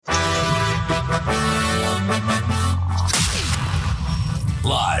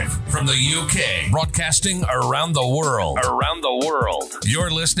from the UK, broadcasting around the world.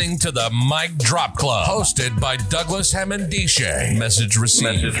 You're listening to the Mic Drop Club, hosted by Douglas Hammondishe. Message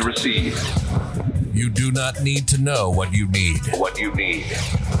received. You do not need to know what you need.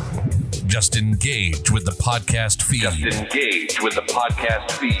 Just engage with the podcast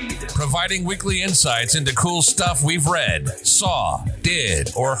feed. Providing weekly insights into cool stuff we've read, saw, did,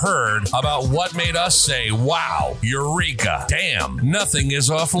 or heard about what made us say, wow, eureka, damn, nothing is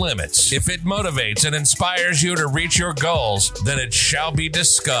off limits. If it motivates and inspires you to reach your goals, then it shall be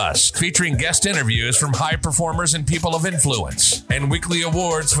discussed. Featuring guest interviews from high performers and people of influence, and weekly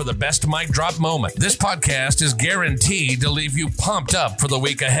awards for the best mic drop moment. This podcast is guaranteed to leave you pumped up for the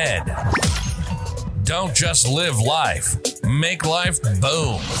week ahead. Don't just live life. Make life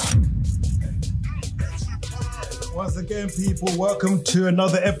boom. Once again, people, welcome to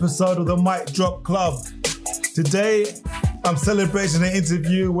another episode of the Mic Drop Club. Today, I'm celebrating an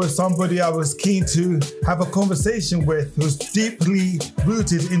interview with somebody I was keen to have a conversation with, who's deeply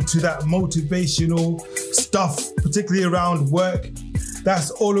rooted into that motivational stuff, particularly around work.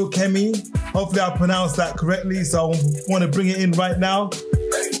 That's Kemi. Hopefully I pronounced that correctly, so I want to bring it in right now.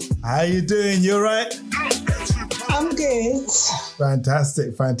 How you doing? You all right? I'm good.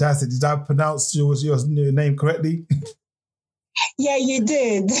 Fantastic. Did I pronounce your name correctly? Yeah, you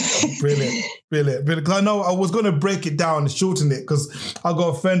did. Brilliant. Because I know I was going to break it down and shorten it because I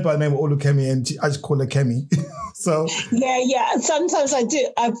got a friend by the name of Kemi and I just call her Kemi. So Yeah. Sometimes I do.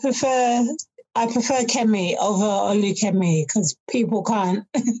 I prefer Kemi over Kemi because people can't.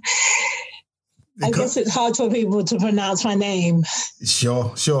 I guess it's hard for people to pronounce my name.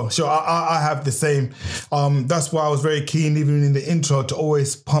 Sure. I have the same. That's why I was very keen, even in the intro, to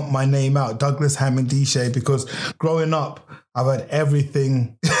always pump my name out, Douglas Hammondishe, because growing up, I've had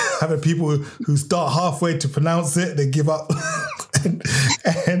everything. I've had people who start halfway to pronounce it, they give up.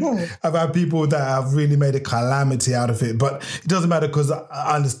 and I've had people that have really made a calamity out of it. But it doesn't matter because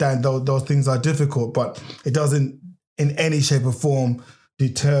I understand those things are difficult, but it doesn't in any shape or form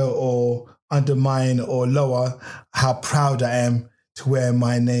deter or undermine or lower how proud I am to wear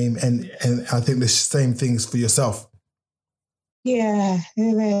my name, and I think the same things for yourself. Yeah,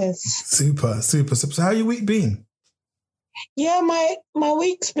 it is. Super. So how your week been? Yeah, my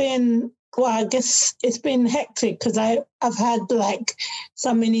week's been, well, I guess it's been hectic because I've had like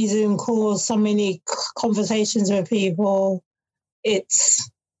so many Zoom calls, so many conversations with people.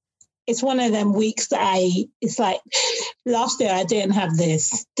 It's one of them weeks that it's like last year I didn't have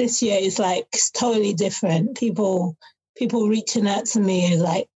this. This year it's like it's totally different. People reaching out to me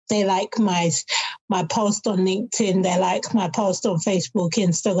like they like my post on LinkedIn, they like my post on Facebook,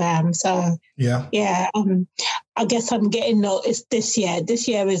 Instagram. So yeah. I guess I'm getting noticed this year. This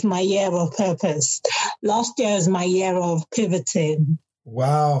year is my year of purpose. Last year is my year of pivoting.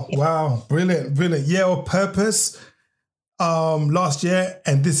 Wow. Brilliant. Year of purpose. Last year,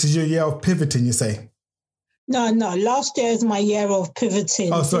 and this is your year of pivoting, you say? No. Last year is my year of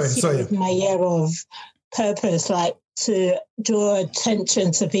pivoting. Oh, sorry. This year is my year of purpose, like to draw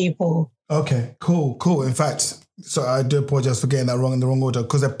attention to people. Okay, cool. In fact, so I do apologize for getting that wrong in the wrong order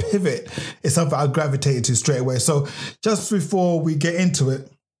because a pivot is something I gravitated to straight away. So just before we get into it,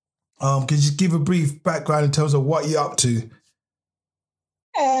 could you give a brief background in terms of what you're up to?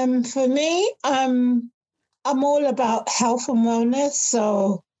 For me, I'm all about health and wellness.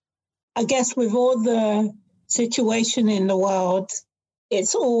 So I guess with all the situation in the world,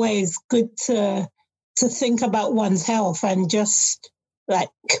 it's always good to think about one's health and just like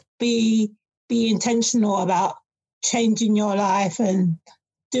be intentional about changing your life and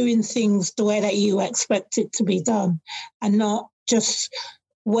doing things the way that you expect it to be done and not just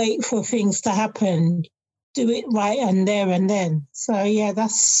wait for things to happen. Do it right and there and then. So yeah,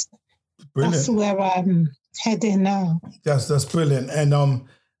 that's brilliant. That's where I'm heading now. That's brilliant. And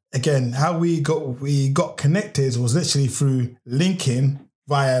again, how we got connected was literally through linking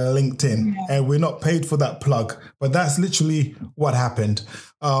via LinkedIn, and we're not paid for that plug, but that's literally what happened.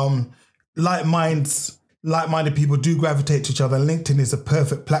 Like-minded people do gravitate to each other. LinkedIn is a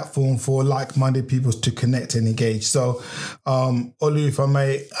perfect platform for like-minded people to connect and engage. So, Olu, if I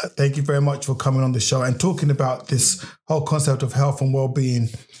may, thank you very much for coming on the show and talking about this whole concept of health and well-being.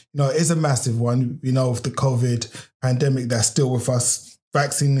 It is a massive one, of the COVID pandemic that's still with us.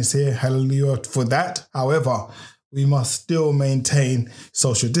 Vaccine is here, hallelujah for that. However, we must still maintain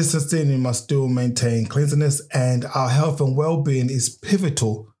social distancing, we must still maintain cleanliness, and our health and well-being is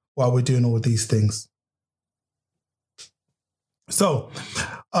pivotal while we're doing all these things. So,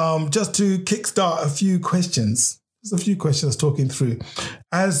 just to kickstart a few questions talking through.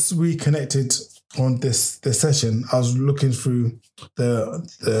 As we connected on this session, I was looking through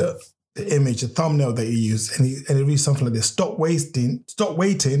the image, the thumbnail that you use, and it reads something like this: stop waiting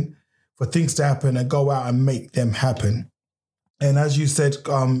for things to happen and go out and make them happen. And as you said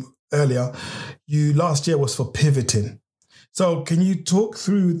earlier, last year was for pivoting. So can you talk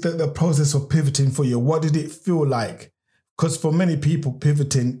through the process of pivoting for you? What did it feel like? Because for many people,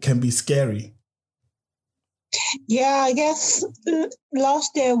 pivoting can be scary. Yeah, I guess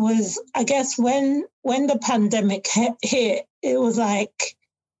last year was, I guess when the pandemic hit, it was like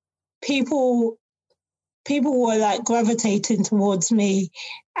people were like gravitating towards me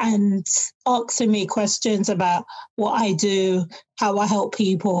and asking me questions about what I do, how I help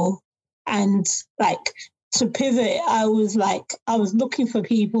people. And like to pivot, I was looking for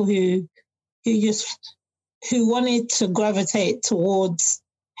people who wanted to gravitate towards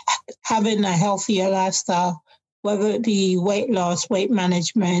having a healthier lifestyle, whether it be weight loss, weight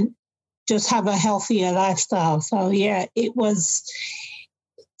management, just have a healthier lifestyle. So yeah, it was,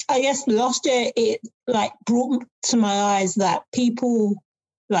 I guess last year it like brought to my eyes that people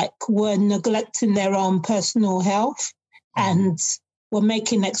like were neglecting their own personal health and were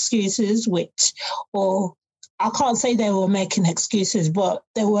making excuses, or I can't say they were making excuses, but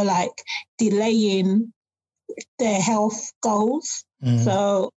they were like delaying their health goals.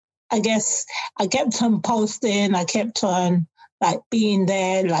 So I guess I kept on posting, I kept on like being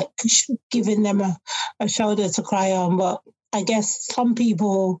there, like giving them a shoulder to cry on. But I guess some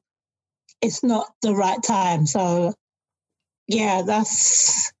people, it's not the right time. So yeah,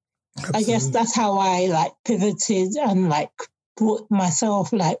 I guess that's how I like pivoted and like brought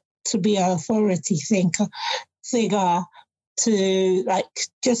myself like to be an authority figure to like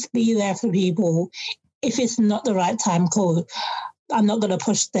just be there for people. If it's not the right time, cool, I'm not going to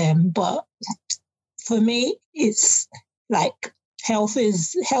push them. But for me, it's like health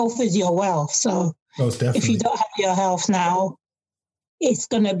is your wealth. So if you don't have your health now, it's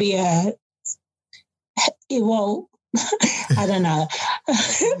going to be it won't, I don't know.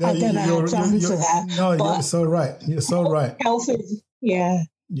 I don't know how to answer that. No, you're so right. You're so right. Health is, yeah.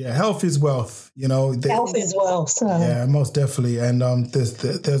 Yeah, health is wealth. Health is wealth. So. Yeah, most definitely. And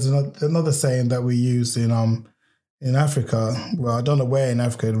there's another saying that we use in Africa. Well, I don't know where in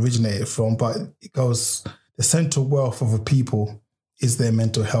Africa it originated from, but it goes: the central wealth of a people is their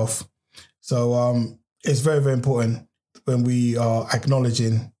mental health. So it's very, very important when we are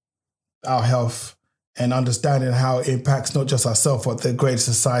acknowledging our health and understanding how it impacts not just ourselves, but the greater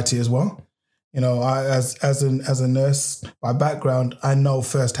society as well. I, as a nurse by background, I know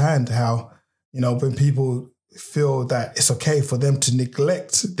firsthand how, when people feel that it's okay for them to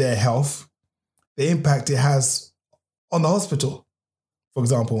neglect their health, the impact it has on the hospital, for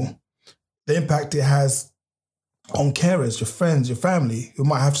example, the impact it has on carers, your friends, your family, who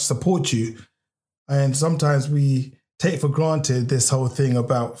might have to support you. And sometimes we take for granted this whole thing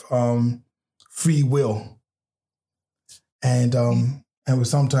about free will. And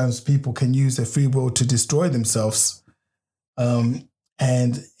sometimes people can use their free will to destroy themselves, and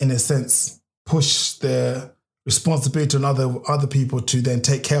in a sense push their responsibility on other people to then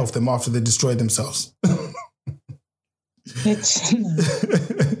take care of them after they destroy themselves.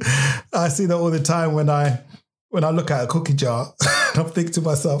 I see that all the time when I look at a cookie jar. I'm thinking to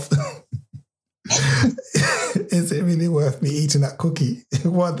myself, is it really worth me eating that cookie?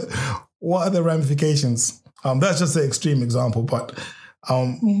 What are the ramifications? That's just an extreme example, but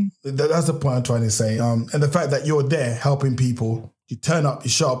that's the point I'm trying to say. And the fact that you're there helping people, you turn up, you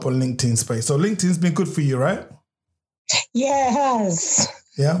show up on LinkedIn space. So LinkedIn's been good for you, right? Yeah, it has.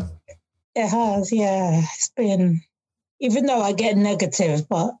 Yeah? It has, yeah. It's been, even though I get negative,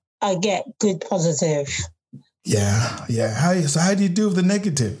 but I get good positive. Yeah. How do you deal with the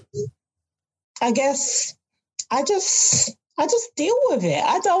negative? I guess I just deal with it.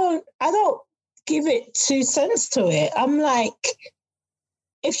 I don't give it 2 cents to it. I'm like,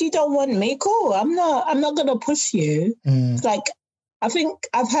 if you don't want me, cool. I'm not gonna push you. Like, I think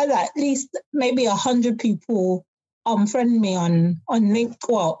I've had at least maybe 100 people unfriend me unconnect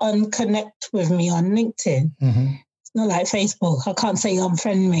with me on LinkedIn. It's not like Facebook. I can't say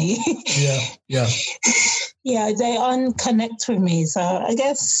unfriend me. Yeah. Yeah, they unconnect with me. So I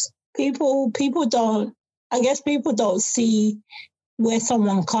guess people don't see where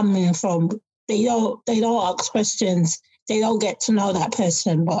someone coming from. They don't ask questions. They don't get to know that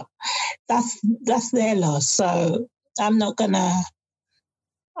person, but that's their loss. So I'm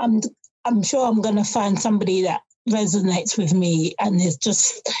sure I'm gonna find somebody that resonates with me and is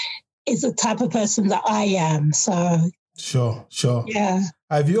the type of person that I am. So sure. Yeah.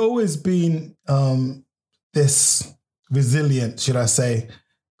 Have you always been this resilient, should I say?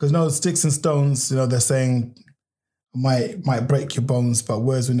 Because no sticks and stones, they're saying might break your bones, but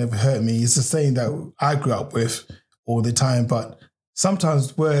words will never hurt me. It's a saying that I grew up with all the time, but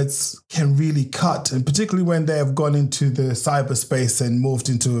sometimes words can really cut, and particularly when they have gone into the cyberspace and moved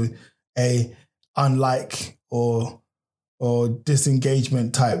into a unlike or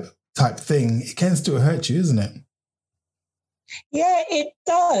disengagement type thing, it can still hurt you, isn't it? Yeah, it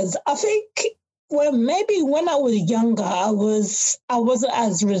does. I think, well, maybe when I was younger, I wasn't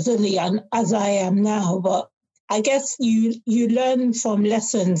as resilient as I am now, but I guess you learn from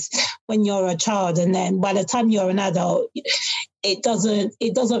lessons when you're a child, and then by the time you're an adult, it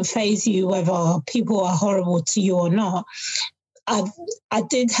doesn't faze you whether people are horrible to you or not. I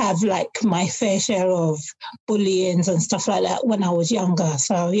did have like my fair share of bullying and stuff like that when I was younger.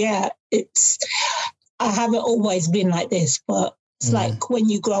 So yeah, I haven't always been like this, but it's like when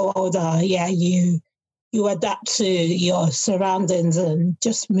you grow older, yeah, you adapt to your surroundings and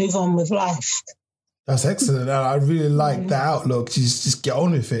just move on with life. That's excellent. I really like that outlook. Just get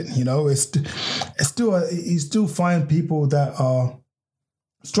on with it. It's still you still find people that are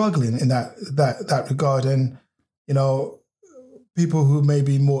struggling in that regard, and people who may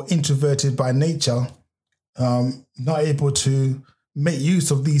be more introverted by nature, not able to make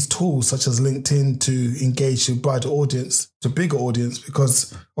use of these tools such as LinkedIn to engage to bigger audience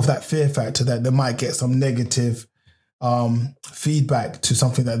because of that fear factor that they might get some negative feedback to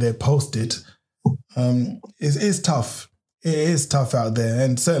something that they posted. It's tough. It is tough out there,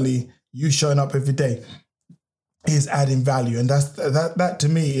 and certainly you showing up every day is adding value, and that to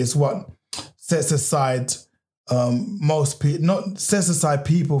me is what sets aside sets aside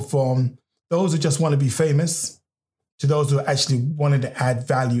people from those who just want to be famous to those who actually wanted to add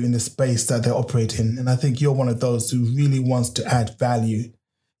value in the space that they operate in. And I think you're one of those who really wants to add value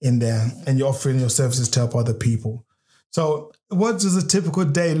in there, and you're offering your services to help other people. So what does a typical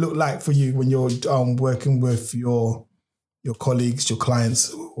day look like for you when you're working with your colleagues, your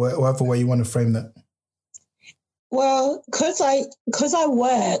clients, whatever way you want to frame that? Well, because I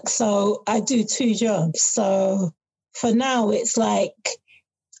work, so I do 2 jobs. So for now, it's like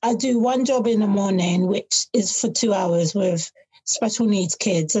I do one job in the morning, which is for 2 hours with special needs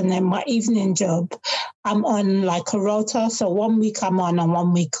kids. And then my evening job, I'm on like a rota. So 1 week I'm on and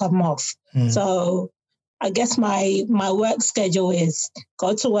 1 week I'm off. So I guess my work schedule is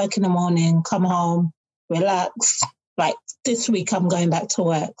go to work in the morning, come home, relax. Like this week I'm going back to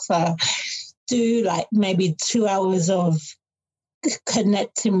work. So do like maybe 2 hours of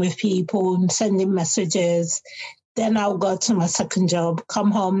connecting with people and sending messages. Then I'll go to my second job,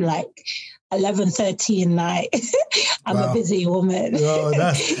 come home like 11:30 at night. I'm a busy woman. Oh,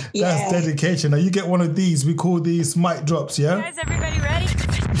 that's dedication. Now you get one of these. We call these mic drops, yeah? Guys, everybody ready?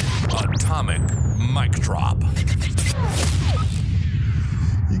 Atomic mic drop.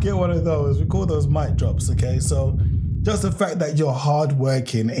 You get one of those. We call those mic drops, okay? So just the fact that you're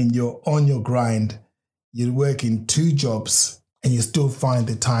hardworking and you're on your grind, you're working 2 jobs and you still find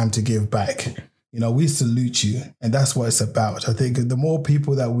the time to give back. We salute you, and that's what it's about. I think the more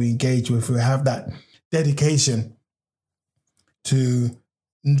people that we engage with who have that dedication to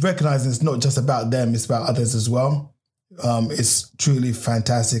recognizing it's not just about them, it's about others as well. It's truly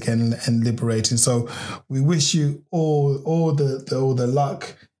fantastic and liberating. So we wish you all the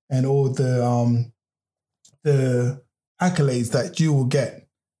luck and all the accolades that you will get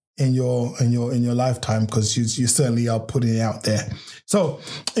in your lifetime, because you certainly are putting it out there. So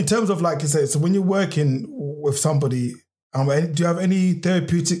in terms of, like you said, so when you're working with somebody, do you have any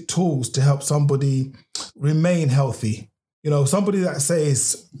therapeutic tools to help somebody remain healthy? Somebody that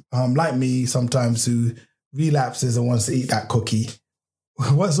says, like me sometimes, who relapses and wants to eat that cookie.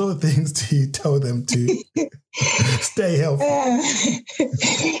 What sort of things do you tell them to stay healthy?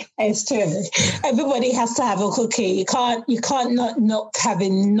 It's true. Everybody has to have a cookie. You can't not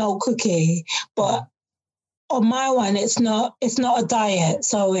having no cookie. But on my one, it's not a diet.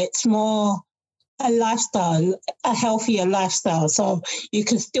 So it's more a lifestyle, a healthier lifestyle. So you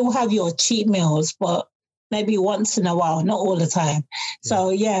can still have your cheat meals, but maybe once in a while, not all the time. So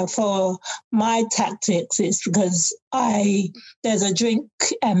yeah, for my tactics, it's because there's a drink,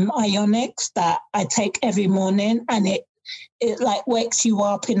 Ionics, that I take every morning, and it like wakes you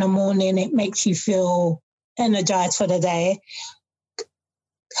up in the morning. It makes you feel energized for the day.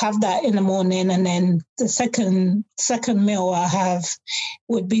 Have that in the morning, and then the second meal I have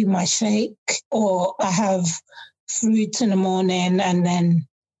would be my shake, or I have fruit in the morning, and then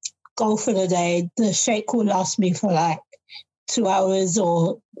go for the day. The shake will last me for like 2 hours,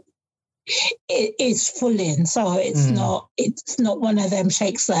 or it is filling. So it's not one of them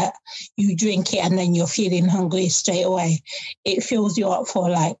shakes that you drink it and then you're feeling hungry straight away. It fills you up for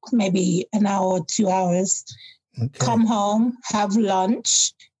like maybe an hour or 2 hours. Okay. Come home, have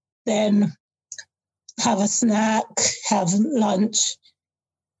lunch, then have a snack, have lunch,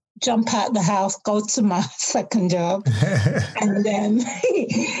 jump out the house, go to my second job, and then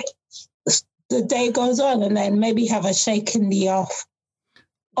the day goes on, and then maybe have a shake in the off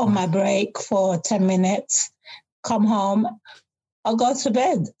on my break for 10 minutes, come home, I'll go to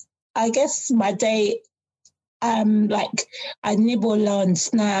bed. I guess my day, I nibble on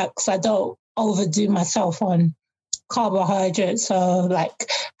snacks. I don't overdo myself on carbohydrates, so like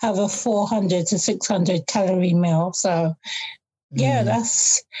have a 400 to 600 calorie meal. So yeah,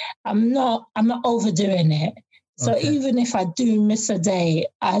 I'm not overdoing it. So even if I do miss a day,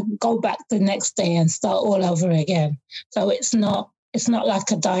 I go back the next day and start all over again. So it's not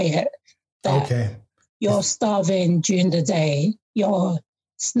like a diet that you're starving during the day. You're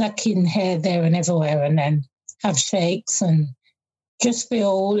snacking here, there, and everywhere, and then have shakes and just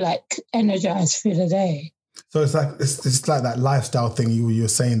feel like energized through the day. So it's like that lifestyle thing you were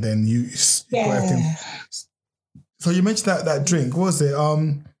saying. Then you got everything. So you mentioned that drink. What was it?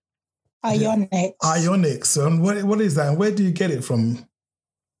 Ionics. Ionics. What is that? And where do you get it from?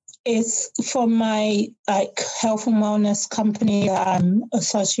 It's from my health and wellness company that I'm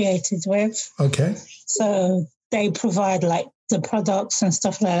associated with. Okay. So they provide like the products and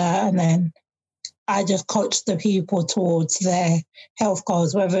stuff like that, and then I just coach the people towards their health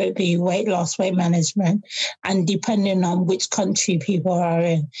goals, whether it be weight loss, weight management, and depending on which country people are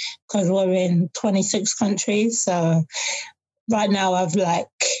in, because we're in 26 countries. So right now I've like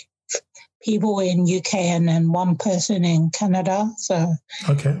people in UK and then one person in Canada. So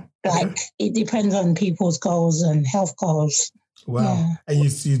it depends on people's goals and health goals. Wow. Yeah.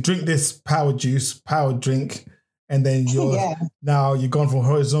 And you drink this power drink, and then now you've gone from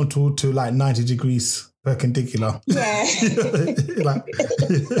horizontal to like 90 degrees perpendicular. Yeah.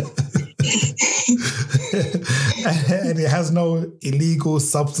 And it has no illegal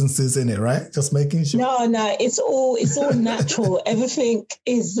substances in it, right? Just making sure. No, it's all natural. Everything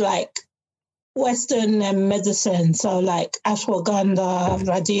is like Western medicine. So like ashwagandha,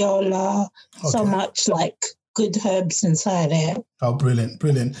 radiola, so much like good herbs inside it. Oh, brilliant.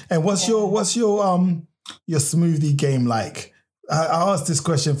 And what's your smoothie game like? I asked this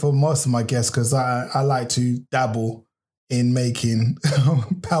question for most of my guests because I like to dabble in making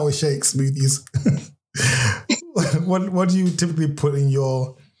power shake smoothies. What do you typically put in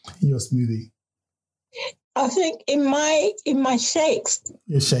your smoothie? I think in my shakes,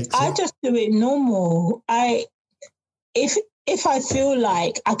 I just do it normal. If I feel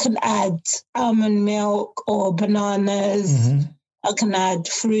like I can add almond milk or bananas, I can add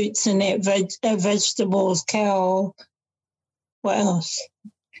fruits in it, vegetables, kale. What else?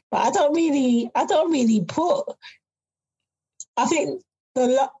 But I don't really put. I think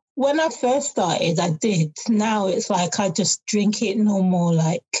when I first started, I did. Now it's like I just drink it normal,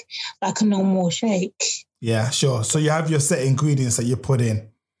 like a normal shake. Yeah, sure. So you have your set ingredients that you put in.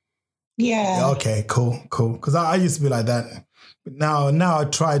 Yeah. Okay, cool. Because I used to be like that. But now I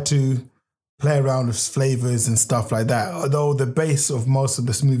try to play around with flavors and stuff like that. Although the base of most of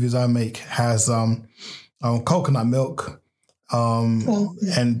the smoothies I make has coconut milk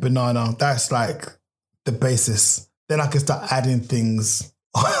and banana. That's like the basis. Then I can start adding things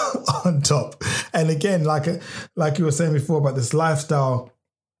on top. And again, like you were saying before about this lifestyle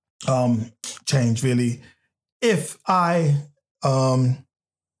change, really. If I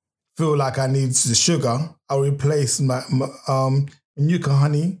feel like I need the sugar, I'll replace my Nuka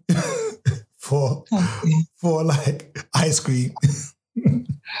honey for like ice cream.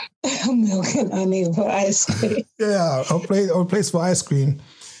 Milk and honey for ice cream. Yeah, I'll replace for ice cream,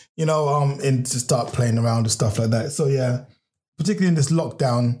 and to start playing around and stuff like that. So yeah, particularly in this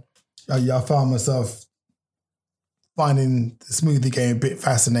lockdown, I found myself finding the smoothie game a bit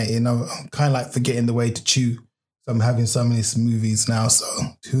fascinating. I'm kind of like forgetting the way to chew. So I'm having so many smoothies now. So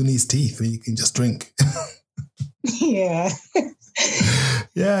who needs teeth when you can just drink? Yeah.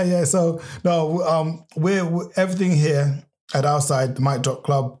 Yeah. So no, we're everything here at Outside the Mic Drop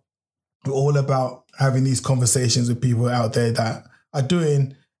Club. We're all about having these conversations with people out there that are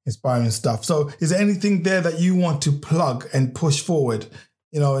doing inspiring stuff. So is there anything there that you want to plug and push forward,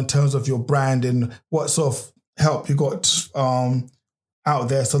 in terms of your brand and what sort of help you got out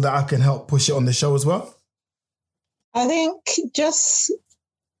there so that I can help push it on the show as well? I think just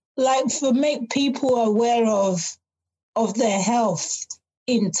like make people aware of their health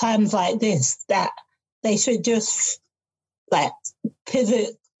in times like this, that they should just like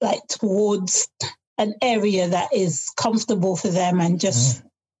pivot like towards an area that is comfortable for them and just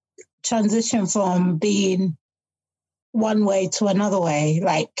transition from being one way to another way.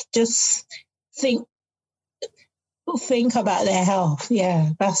 Like just think about their health.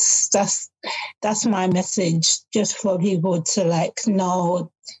 Yeah, that's my message, just for people to like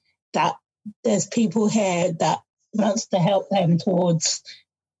know that there's people here that wants to help them towards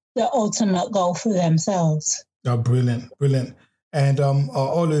the ultimate goal for themselves. Oh, brilliant. And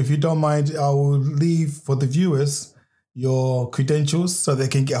Olu, if you don't mind, I will leave for the viewers your credentials so they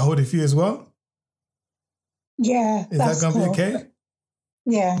can get hold of you as well. Yeah, is that going to be okay?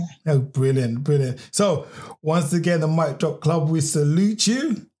 Yeah. Oh, brilliant. So once again, the Mic Drop Club, we salute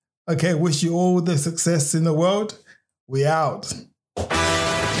you. Okay, wish you all the success in the world. We out.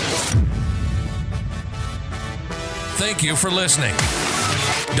 Thank you for listening.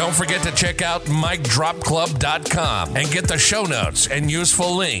 Don't forget to check out micdropclub.com and get the show notes and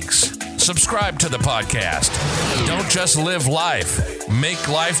useful links. Subscribe to the podcast. Don't just live life, make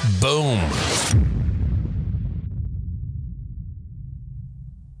life boom.